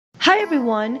Hi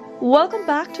everyone, welcome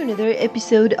back to another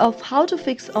episode of How to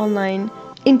Fix Online.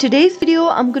 In today's video,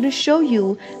 I'm going to show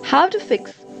you how to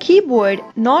fix keyboard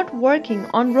not working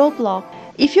on Roblox.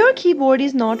 If your keyboard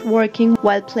is not working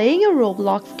while playing a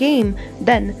Roblox game,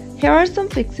 then here are some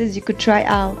fixes you could try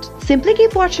out. Simply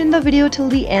keep watching the video till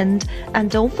the end and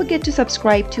don't forget to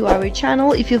subscribe to our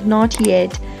channel if you've not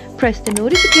yet. Press the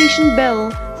notification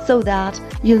bell so that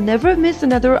you'll never miss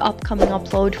another upcoming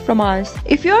upload from us.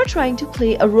 If you're trying to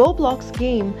play a Roblox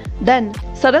game, then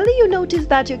suddenly you notice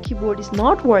that your keyboard is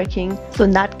not working. So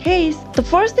in that case, the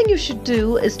first thing you should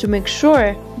do is to make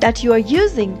sure that you are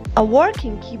using a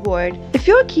working keyboard. If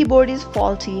your keyboard is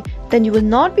faulty, then you will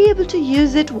not be able to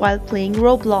use it while playing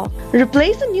Roblox.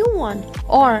 Replace a new one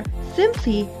or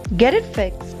simply get it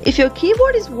fixed. If your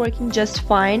keyboard is working just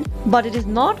fine, but it is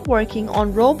not working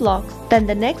on Roblox, then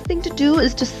the next thing to do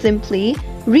is to simply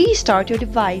restart your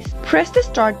device. Press the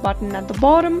start button at the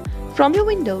bottom from your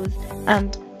Windows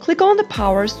and click on the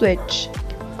power switch.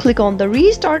 Click on the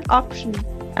restart option,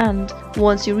 and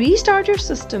once you restart your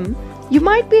system, you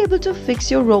might be able to fix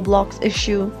your Roblox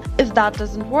issue. If that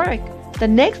doesn't work, the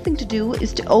next thing to do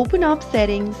is to open up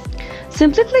settings.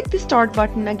 Simply click the start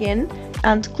button again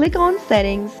and click on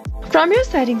settings. From your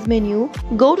settings menu,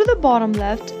 go to the bottom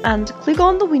left and click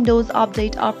on the Windows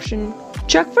Update option.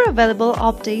 Check for available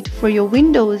update for your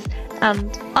Windows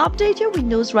and update your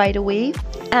Windows right away,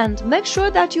 and make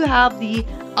sure that you have the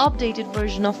updated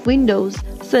version of Windows,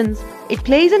 since it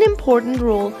plays an important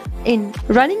role in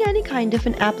running any kind of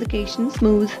an application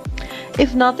smooth.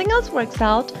 If nothing else works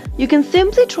out, you can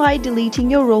simply try deleting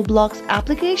your Roblox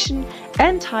application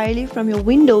entirely from your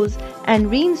Windows and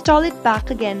reinstall it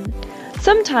back again.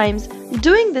 Sometimes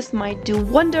doing this might do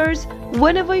wonders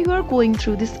whenever you are going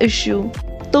through this issue.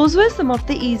 Those were some of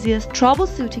the easiest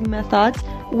troubleshooting methods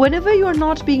whenever you are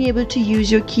not being able to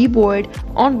use your keyboard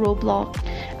on Roblox.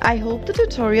 I hope the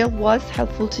tutorial was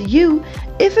helpful to you.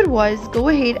 If it was, go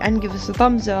ahead and give us a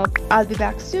thumbs up. I'll be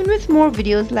back soon with more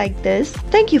videos like this.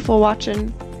 Thank you for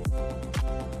watching.